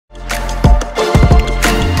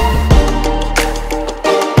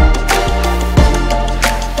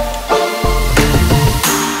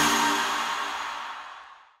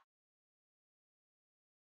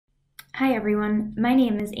Hi everyone, my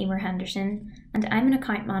name is Emer Henderson and I'm an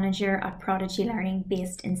account manager at Prodigy Learning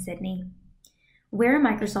based in Sydney. We're a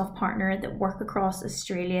Microsoft partner that work across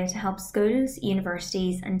Australia to help schools,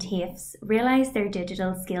 universities and TAFEs realise their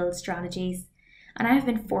digital skills strategies, and I have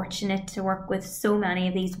been fortunate to work with so many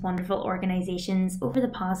of these wonderful organisations over the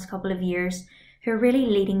past couple of years who are really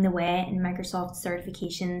leading the way in Microsoft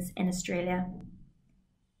certifications in Australia.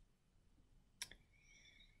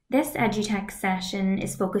 This EduTech session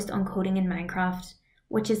is focused on coding in Minecraft,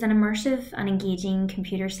 which is an immersive and engaging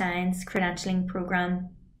computer science credentialing program.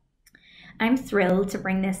 I'm thrilled to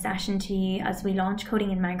bring this session to you as we launch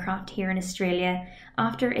coding in Minecraft here in Australia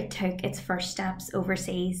after it took its first steps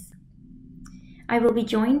overseas. I will be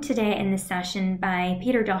joined today in this session by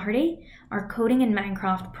Peter Doherty, our Coding in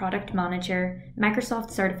Minecraft Product Manager,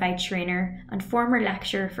 Microsoft Certified Trainer and former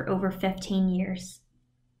lecturer for over 15 years.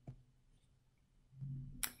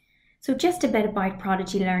 So just a bit about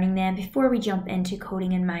Prodigy Learning then before we jump into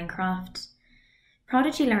coding in Minecraft.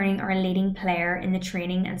 Prodigy Learning are a leading player in the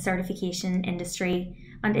training and certification industry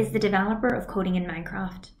and is the developer of coding in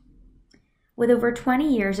Minecraft. With over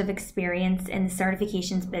 20 years of experience in the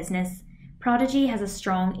certifications business, Prodigy has a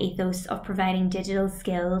strong ethos of providing digital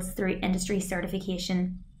skills through industry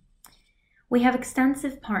certification. We have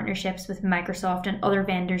extensive partnerships with Microsoft and other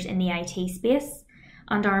vendors in the IT space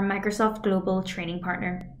and are a Microsoft Global Training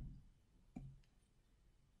Partner.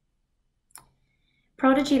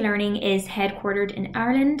 Prodigy Learning is headquartered in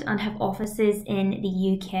Ireland and have offices in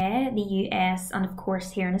the UK, the US and of course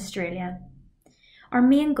here in Australia. Our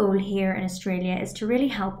main goal here in Australia is to really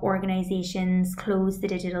help organisations close the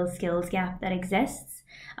digital skills gap that exists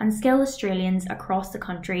and skill Australians across the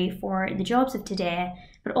country for the jobs of today,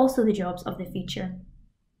 but also the jobs of the future.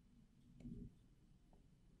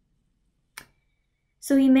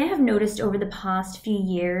 So you may have noticed over the past few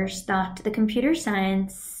years that the computer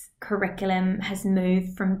science curriculum has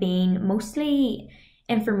moved from being mostly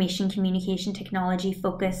information communication technology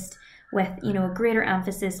focused with a greater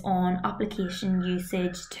emphasis on application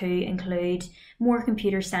usage to include more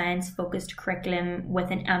computer science focused curriculum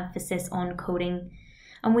with an emphasis on coding.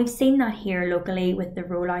 And we've seen that here locally with the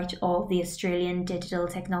rollout of the Australian Digital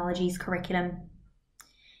Technologies curriculum.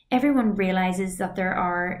 Everyone realises that there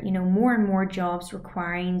are, more and more jobs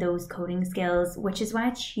requiring those coding skills, which is why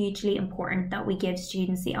it's hugely important that we give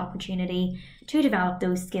students the opportunity to develop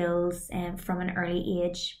those skills from an early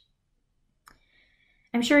age.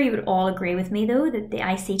 I'm sure you would all agree with me though that the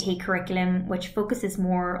ICT curriculum, which focuses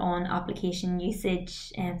more on application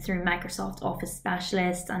usage through Microsoft Office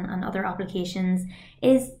Specialist and other applications,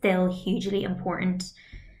 is still hugely important.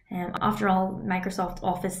 After all, Microsoft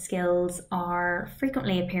Office skills are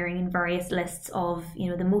frequently appearing in various lists of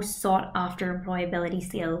the most sought after employability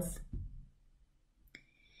skills.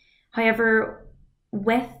 However,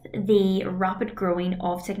 with the rapid growing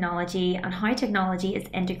of technology and how technology is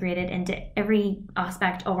integrated into every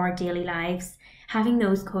aspect of our daily lives, having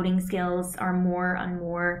those coding skills are more and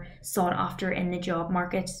more sought after in the job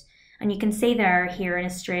market. And you can see there here in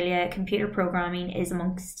Australia, computer programming is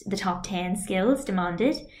amongst the top 10 skills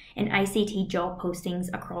demanded in ICT job postings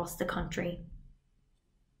across the country.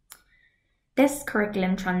 This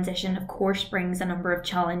curriculum transition, of course, brings a number of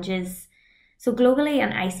challenges. So globally,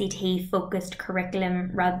 an ICT focused curriculum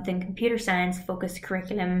rather than computer science focused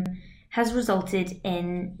curriculum has resulted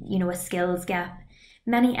in, a skills gap.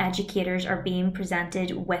 Many educators are being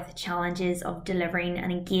presented with challenges of delivering an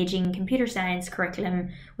engaging computer science curriculum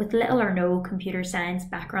with little or no computer science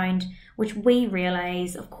background, which we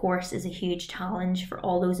realise, of course, is a huge challenge for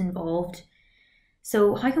all those involved.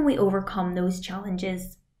 So how can we overcome those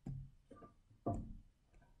challenges?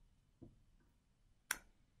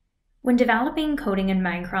 When developing coding in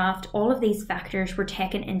Minecraft, all of these factors were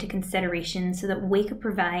taken into consideration so that we could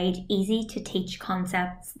provide easy to teach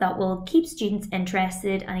concepts that will keep students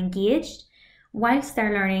interested and engaged whilst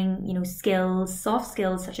they're learning, skills, soft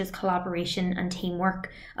skills such as collaboration and teamwork,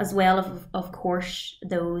 as well as, of course,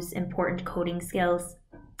 those important coding skills,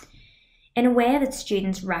 in a way that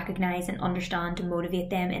students recognise and understand to motivate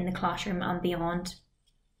them in the classroom and beyond.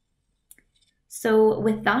 So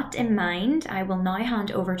with that in mind, I will now hand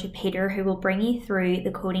over to Peter, who will bring you through the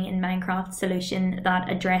coding in Minecraft solution that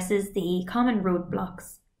addresses the common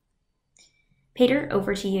roadblocks. Peter,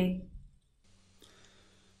 over to you.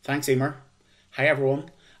 Thanks, Emer. Hi everyone,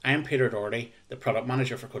 I am Peter Doherty, the Product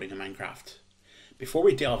Manager for Coding in Minecraft. Before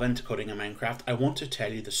we delve into coding in Minecraft, I want to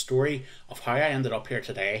tell you the story of how I ended up here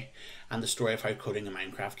today and the story of how coding in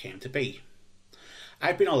Minecraft came to be.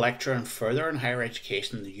 I've been a lecturer in further and higher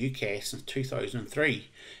education in the UK since 2003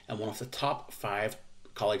 in one of the top 5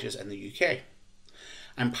 colleges in the UK.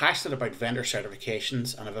 I'm passionate about vendor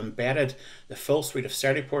certifications and have embedded the full suite of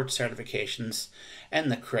Certiport certifications in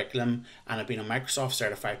the curriculum and have been a Microsoft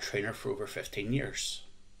certified trainer for over 15 years.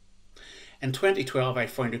 In 2012, I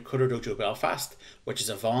founded Coder Dojo Belfast, which is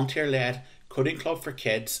a volunteer-led coding club for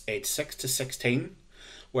kids aged 6 to 16,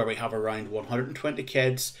 where we have around 120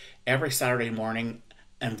 kids every Saturday morning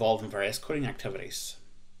involved in various coding activities.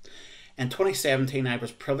 In 2017, I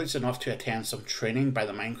was privileged enough to attend some training by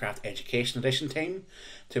the Minecraft Education Edition team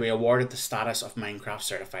to be awarded the status of Minecraft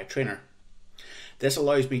Certified Trainer. This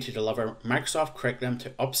allows me to deliver Microsoft curriculum to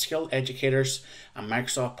upskill educators and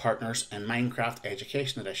Microsoft partners in Minecraft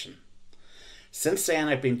Education Edition. Since then,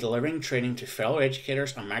 I've been delivering training to fellow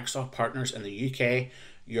educators and Microsoft partners in the UK,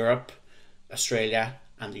 Europe, Australia,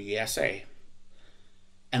 and the USA.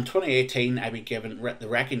 In 2018, I was given the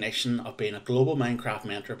recognition of being a global Minecraft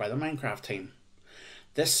mentor by the Minecraft team.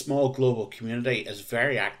 This small global community is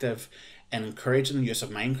very active in encouraging the use of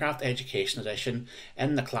Minecraft Education Edition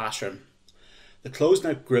in the classroom. The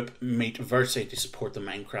closed-knit group meet virtually to support the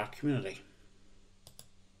Minecraft community.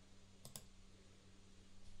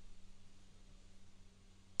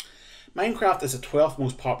 Minecraft is the 12th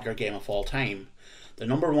most popular game of all time, the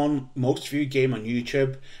 #1 most viewed game on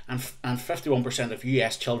YouTube, and 51% of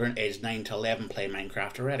US children aged 9 to 11 play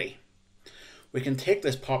Minecraft already. We can take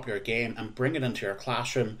this popular game and bring it into our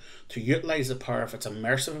classroom to utilise the power of its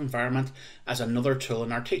immersive environment as another tool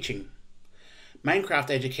in our teaching. Minecraft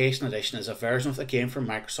Education Edition is a version of the game from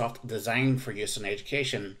Microsoft designed for use in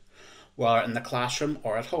education, whether in the classroom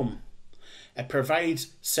or at home. It provides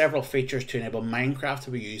several features to enable Minecraft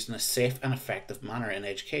to be used in a safe and effective manner in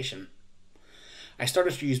education. I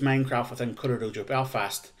started to use Minecraft within Coder Dojo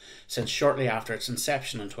Belfast since shortly after its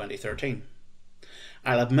inception in 2013.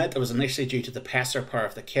 I'll admit it was initially due to the pester power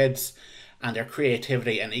of the kids and their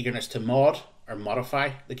creativity and eagerness to mod or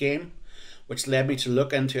modify the game, which led me to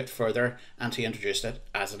look into it further and to introduce it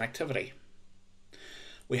as an activity.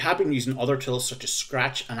 We have been using other tools such as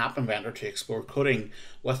Scratch and App Inventor to explore coding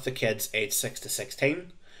with the kids aged 6 to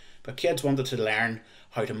 16, but kids wanted to learn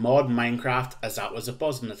how to mod Minecraft as that was a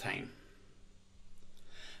buzz in the time.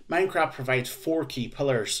 Minecraft provides 4 key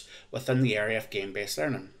pillars within the area of game-based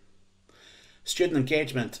learning. Student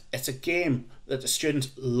engagement. It's a game that the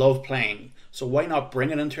students love playing, so why not bring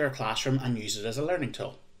it into our classroom and use it as a learning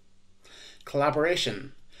tool?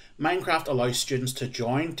 Collaboration. Minecraft allows students to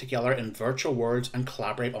join together in virtual worlds and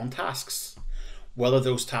collaborate on tasks, whether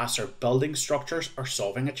those tasks are building structures or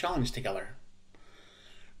solving a challenge together.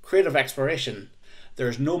 Creative exploration. There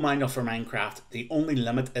is no manual for Minecraft, the only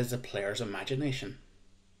limit is the player's imagination.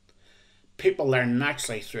 People learn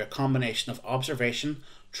naturally through a combination of observation,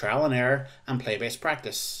 trial and error, and play-based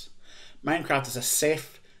practice. Minecraft is a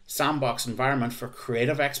safe, sandbox environment for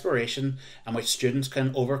creative exploration in which students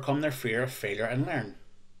can overcome their fear of failure and learn.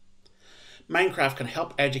 Minecraft can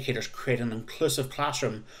help educators create an inclusive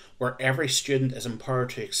classroom where every student is empowered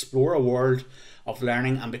to explore a world of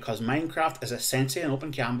learning, and because Minecraft is essentially an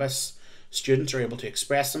open canvas, students are able to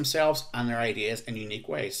express themselves and their ideas in unique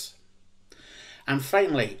ways. And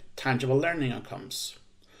finally, tangible learning outcomes.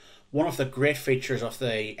 One of the great features of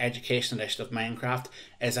the Education Edition of Minecraft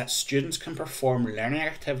is that students can perform learning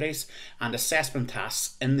activities and assessment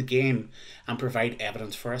tasks in the game and provide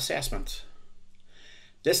evidence for assessment.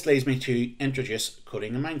 This leads me to introduce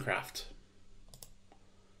coding in Minecraft.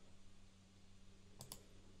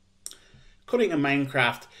 Coding in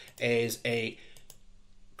Minecraft is a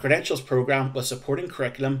credentials program with supporting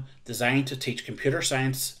curriculum designed to teach computer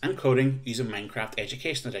science and coding using Minecraft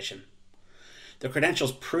Education Edition. The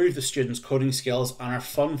credentials prove the students' coding skills and are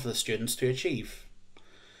fun for the students to achieve.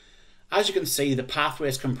 As you can see, the pathway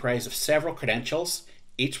is comprised of several credentials,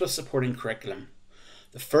 each with supporting curriculum.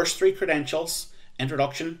 The first 3 credentials,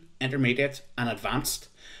 Introduction, Intermediate, and Advanced,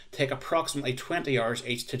 take approximately 20 hours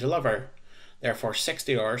each to deliver, therefore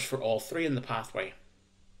 60 hours for all 3 in the pathway.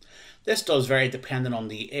 This does vary depending on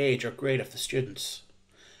the age or grade of the students.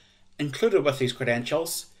 Included with these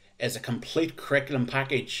credentials is a complete curriculum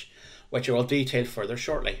package, which I will detail further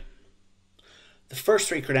shortly. The first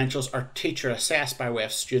 3 credentials are teacher assessed by way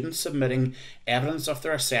of students submitting evidence of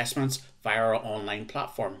their assessments via our online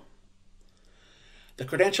platform. The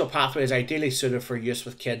credential pathway is ideally suited for use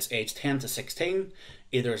with kids aged 10 to 16,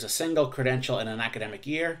 either as a single credential in an academic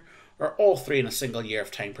year or all 3 in a single year if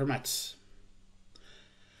time permits.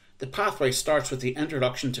 The pathway starts with the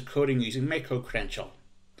Introduction to Coding using MakeCode credential.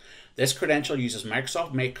 This credential uses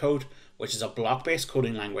Microsoft MakeCode, which is a block-based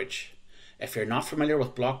coding language. If you're not familiar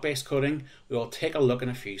with block-based coding, we will take a look in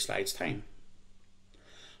a few slides' time.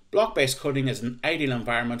 Block-based coding is an ideal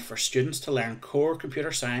environment for students to learn core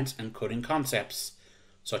computer science and coding concepts,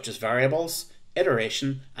 such as variables,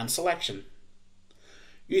 iteration, and selection.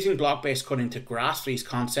 Using block-based coding to grasp these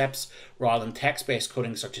concepts rather than text-based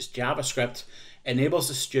coding such as JavaScript enables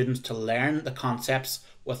the students to learn the concepts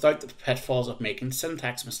without the pitfalls of making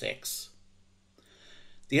syntax mistakes.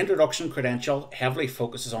 The introduction credential heavily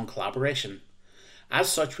focuses on collaboration. As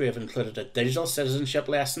such, we have included a digital citizenship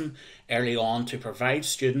lesson early on to provide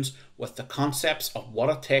students with the concepts of what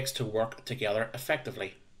it takes to work together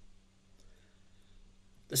effectively.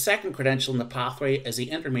 The second credential in the pathway is the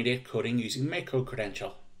intermediate coding using MakeCode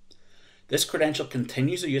credential. This credential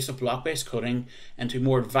continues the use of block-based coding into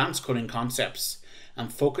more advanced coding concepts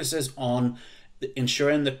and focuses on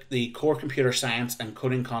ensuring that the core computer science and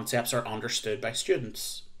coding concepts are understood by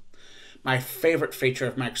students. My favourite feature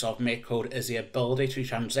of Microsoft MakeCode is the ability to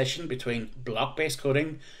transition between block-based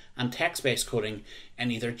coding and text-based coding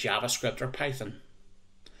in either JavaScript or Python.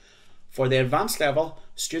 For the advanced level,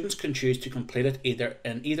 students can choose to complete it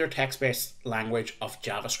in either text-based language of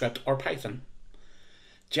JavaScript or Python.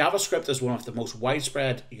 JavaScript is one of the most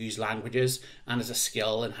widespread used languages and is a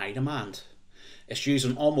skill in high demand. It's used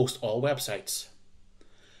on almost all websites.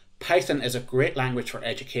 Python is a great language for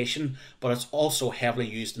education, but it's also heavily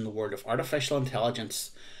used in the world of artificial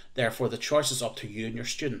intelligence. Therefore, the choice is up to you and your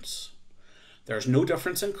students. There is no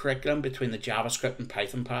difference in curriculum between the JavaScript and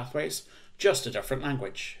Python pathways, just a different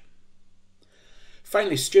language.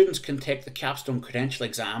 Finally, students can take the capstone credential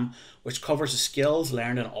exam, which covers the skills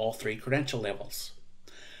learned in all three credential levels.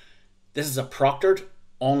 This is a proctored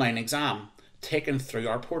online exam taken through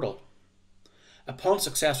our portal. Upon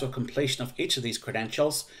successful completion of each of these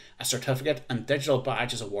credentials, a certificate and digital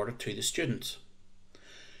badge is awarded to the student.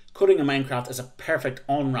 Coding in Minecraft is a perfect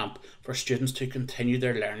on-ramp for students to continue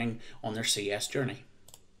their learning on their CS journey.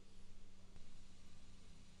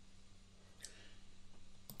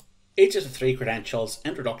 Each of the three credentials,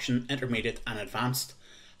 Introduction, Intermediate and Advanced,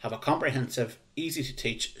 have a comprehensive, easy to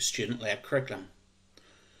teach, student-led curriculum.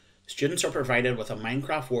 Students are provided with a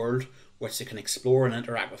Minecraft world which they can explore and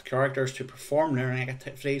interact with characters to perform learning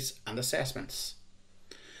activities and assessments.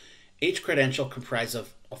 Each credential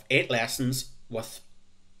comprises of 8 lessons, with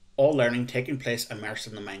all learning taking place immersed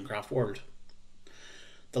in the Minecraft world.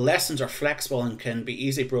 The lessons are flexible and can be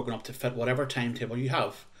easily broken up to fit whatever timetable you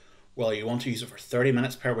have, whether you want to use it for 30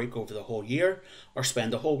 minutes per week over the whole year or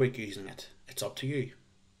spend the whole week using it. It's up to you.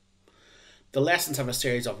 The lessons have a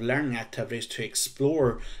series of learning activities to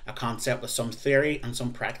explore a concept with some theory and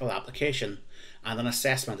some practical application, and an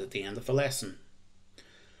assessment at the end of the lesson.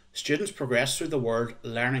 Students progress through the world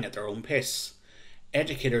learning at their own pace.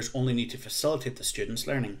 Educators only need to facilitate the students'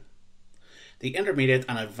 learning. The intermediate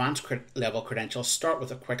and advanced level credentials start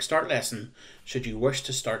with a quick start lesson should you wish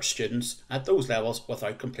to start students at those levels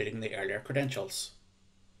without completing the earlier credentials.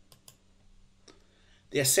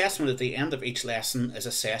 The assessment at the end of each lesson is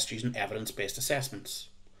assessed using evidence-based assessments.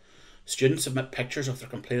 Students submit pictures of their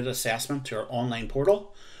completed assessment to our online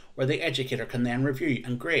portal, where the educator can then review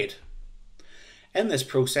and grade. In this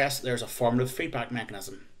process, there is a formative feedback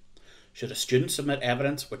mechanism. Should a student submit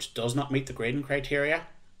evidence which does not meet the grading criteria,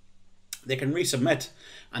 they can resubmit,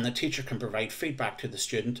 and the teacher can provide feedback to the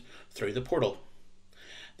student through the portal.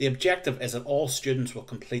 The objective is that all students will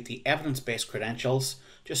complete the evidence-based credentials,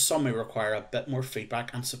 just some may require a bit more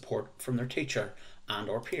feedback and support from their teacher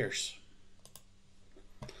and/or peers.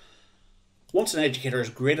 Once an educator has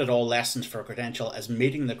graded all lessons for a credential as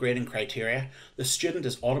meeting the grading criteria, the student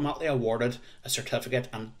is automatically awarded a certificate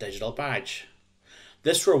and digital badge.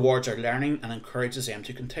 This rewards their learning and encourages them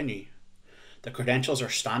to continue. The credentials are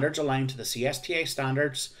standards aligned to the CSTA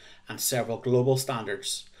standards and several global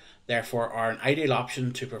standards, therefore are an ideal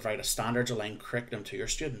option to provide a standards aligned curriculum to your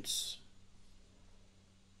students.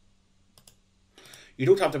 You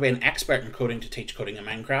don't have to be an expert in coding to teach coding in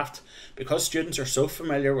Minecraft. Because students are so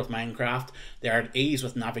familiar with Minecraft, they are at ease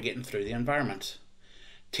with navigating through the environment.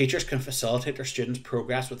 Teachers can facilitate their students'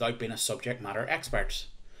 progress without being a subject matter expert.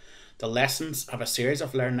 The lessons have a series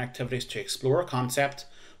of learning activities to explore a concept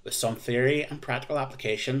with some theory and practical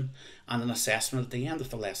application, and an assessment at the end of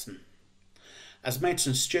the lesson. As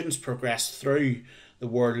mentioned, students progress through the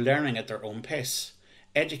world learning at their own pace.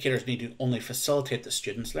 Educators need to only facilitate the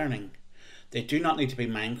students' learning. They do not need to be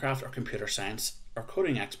Minecraft or computer science or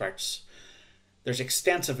coding experts. There's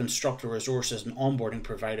extensive instructor resources and onboarding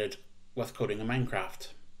provided with coding in Minecraft.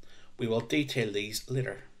 We will detail these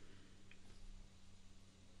later.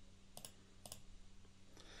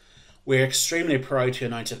 We are extremely proud to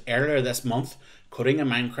announce that earlier this month, Coding in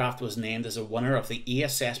Minecraft was named as a winner of the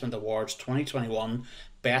E-Assessment Awards 2021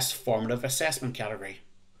 Best Formative Assessment category.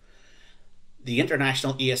 The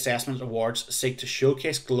International E-Assessment Awards seek to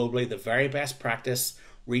showcase globally the very best practice,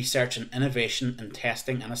 research and innovation in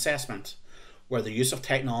testing and assessment. where the use of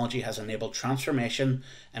technology has enabled transformation,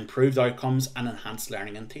 improved outcomes, and enhanced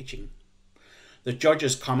learning and teaching. The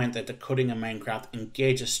judges commented that coding in Minecraft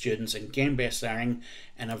engages students in game-based learning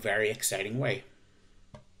in a very exciting way.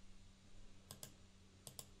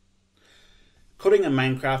 Coding in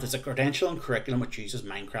Minecraft is a credential and curriculum which uses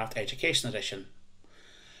Minecraft Education Edition.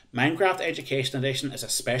 Minecraft Education Edition is a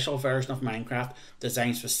special version of Minecraft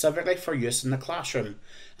designed specifically for use in the classroom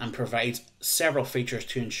and provides several features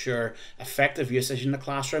to ensure effective usage in the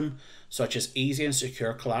classroom, such as easy and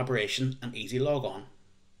secure collaboration and easy logon.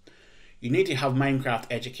 You need to have Minecraft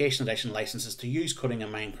Education Edition licenses to use coding in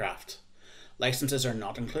Minecraft. Licenses are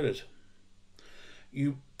not included.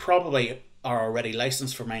 You probably are already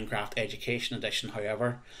licensed for Minecraft Education Edition,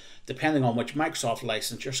 however, depending on which Microsoft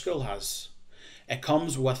license your school has. It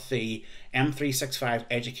comes with the M365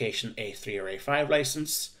 Education A3 or A5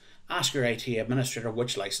 license. Ask your IT administrator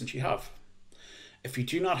which license you have. If you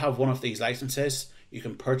do not have one of these licenses, you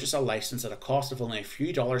can purchase a license at a cost of only a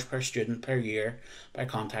few dollars per student per year by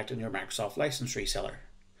contacting your Microsoft license reseller.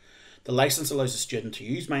 The license allows the student to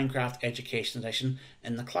use Minecraft Education Edition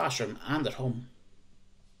in the classroom and at home.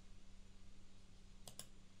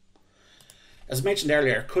 As mentioned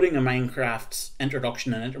earlier, coding in Minecraft's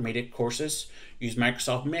introduction and intermediate courses use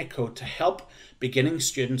Microsoft MakeCode to help beginning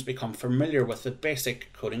students become familiar with the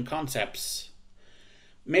basic coding concepts.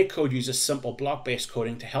 MakeCode uses simple block-based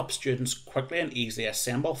coding to help students quickly and easily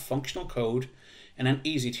assemble functional code in an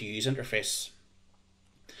easy-to-use interface,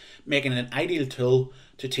 making it an ideal tool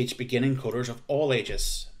to teach beginning coders of all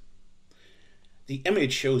ages. The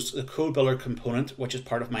image shows the code builder component, which is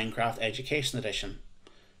part of Minecraft Education Edition.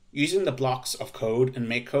 Using the blocks of code in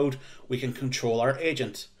MakeCode, we can control our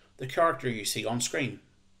agent, the character you see on screen.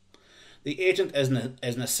 The agent is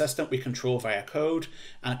an assistant we control via code,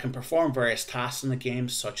 and it can perform various tasks in the game,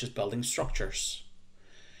 such as building structures.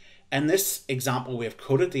 In this example, we have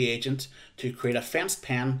coded the agent to create a fenced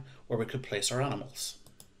pen where we could place our animals.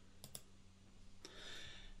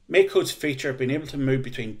 MakeCode's feature of being able to move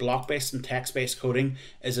between block-based and text-based coding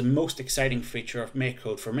is the most exciting feature of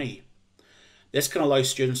MakeCode for me. This can allow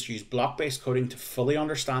students to use block-based coding to fully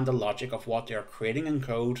understand the logic of what they are creating in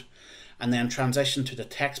code, and then transition to the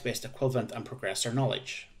text-based equivalent and progress their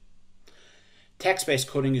knowledge. Text-based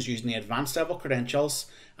coding is using the advanced level credentials,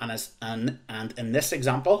 and in this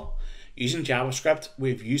example, using JavaScript,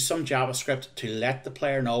 we've used some JavaScript to let the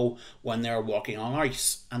player know when they are walking on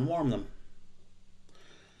ice and warm them.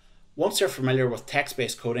 Once they're familiar with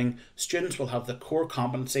text-based coding, students will have the core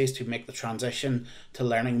competencies to make the transition to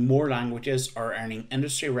learning more languages or earning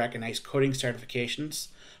industry-recognized coding certifications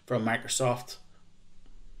from Microsoft.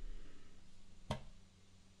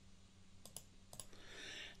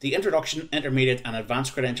 The introduction, intermediate, and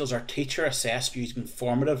advanced credentials are teacher-assessed using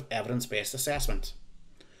formative evidence-based assessment.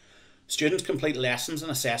 Students complete lessons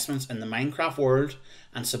and assessments in the Minecraft world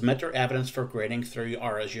and submit their evidence for grading through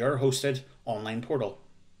our Azure-hosted online portal.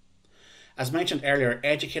 As mentioned earlier,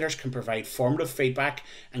 educators can provide formative feedback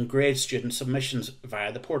and grade student submissions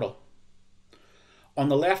via the portal. On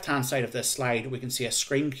the left-hand side of this slide, we can see a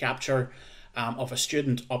screen capture of a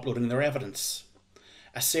student uploading their evidence.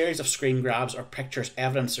 A series of screen grabs or pictures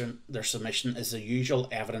evidencing their submission is the usual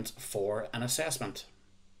evidence for an assessment.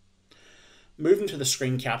 Moving to the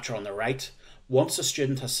screen capture on the right, once a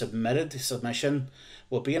student has submitted the submission,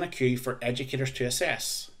 will be in a queue for educators to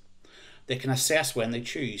assess. They can assess when they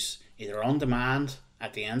choose, either on demand,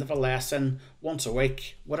 at the end of a lesson, once a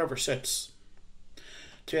week, whatever suits.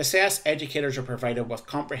 To assess, educators are provided with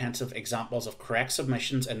comprehensive examples of correct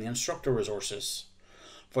submissions in the instructor resources.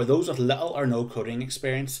 For those with little or no coding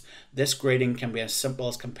experience, this grading can be as simple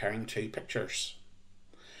as comparing two pictures.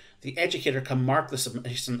 The educator can mark the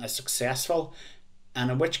submission as successful, and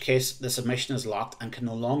in which case the submission is locked and can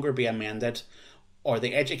no longer be amended, or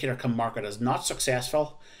the educator can mark it as not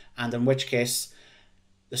successful, and in which case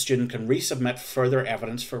the student can resubmit further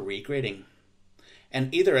evidence for regrading. In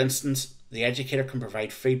either instance, the educator can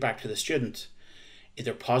provide feedback to the student,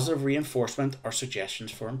 either positive reinforcement or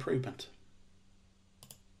suggestions for improvement.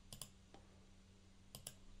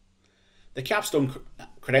 The capstone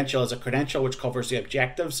credential is a credential which covers the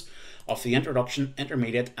objectives of the introduction,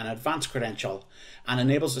 intermediate, and advanced credential and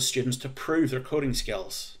enables the students to prove their coding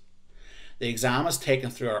skills. The exam is taken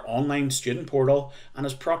through our online student portal and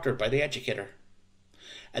is proctored by the educator.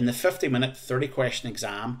 In the 50-minute 30-question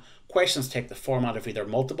exam, questions take the format of either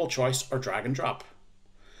multiple choice or drag and drop.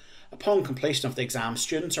 Upon completion of the exam,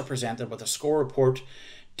 students are presented with a score report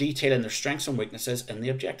detailing their strengths and weaknesses in the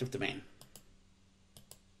objective domain.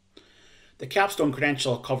 The capstone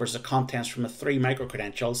credential covers the contents from the 3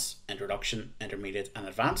 micro-credentials, introduction, intermediate, and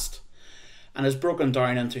advanced, and is broken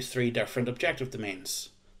down into 3 different objective domains: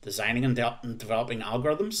 designing and developing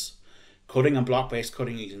algorithms, coding and block-based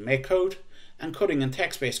coding using MakeCode, and coding and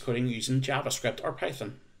text-based coding using JavaScript or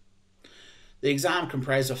Python. The exam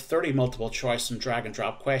comprises of 30 multiple choice and drag and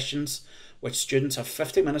drop questions, which students have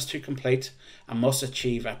 50 minutes to complete and must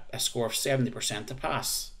achieve a score of 70% to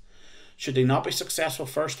pass. Should they not be successful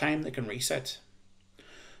first time, they can resit.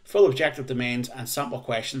 Full objective domains and sample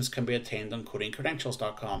questions can be obtained on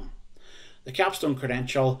codingcredentials.com. The capstone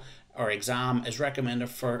credential or exam is recommended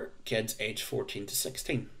for kids aged 14 to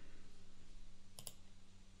 16.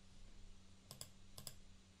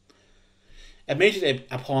 Immediately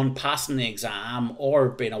upon passing the exam or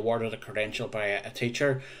being awarded a credential by a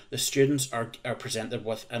teacher, the students are presented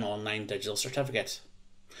with an online digital certificate.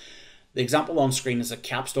 The example on screen is a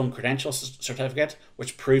capstone credential certificate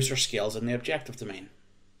which proves their skills in the objective domain.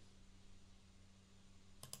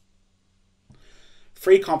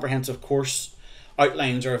 Free comprehensive course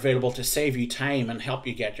outlines are available to save you time and help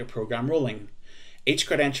you get your program rolling. Each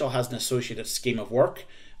credential has an associated scheme of work,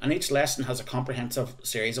 and each lesson has a comprehensive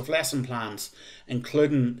series of lesson plans,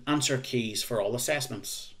 including answer keys for all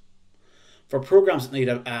assessments. For programs that need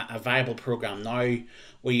a viable program now,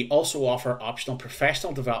 we also offer optional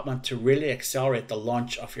professional development to really accelerate the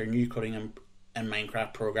launch of your new Coding in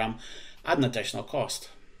Minecraft program at an additional cost.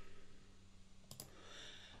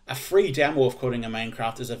 A free demo of Coding in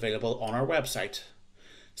Minecraft is available on our website.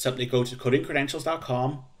 Simply go to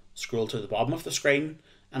codingcredentials.com, scroll to the bottom of the screen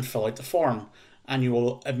and fill out the form, and you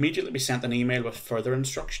will immediately be sent an email with further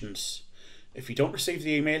instructions. If you don't receive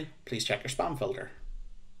the email, please check your spam filter.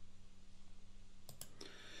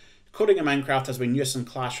 Coding in Minecraft has been used in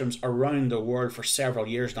classrooms around the world for several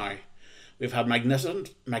years now. We've had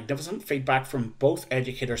magnificent feedback from both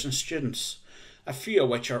educators and students, a few of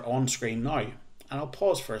which are on screen now, and I'll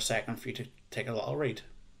pause for a second for you to take a little read.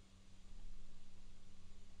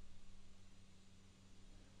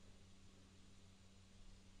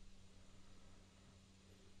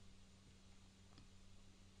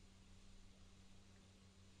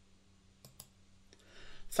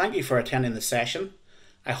 Thank you for attending the session.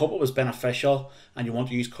 I hope it was beneficial and you want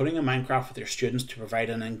to use Coding in Minecraft with your students to provide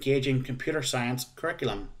an engaging computer science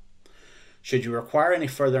curriculum. Should you require any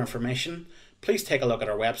further information, please take a look at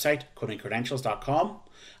our website, codingcredentials.com,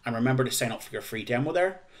 and remember to sign up for your free demo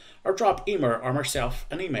there, or drop Emer or myself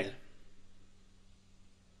an email.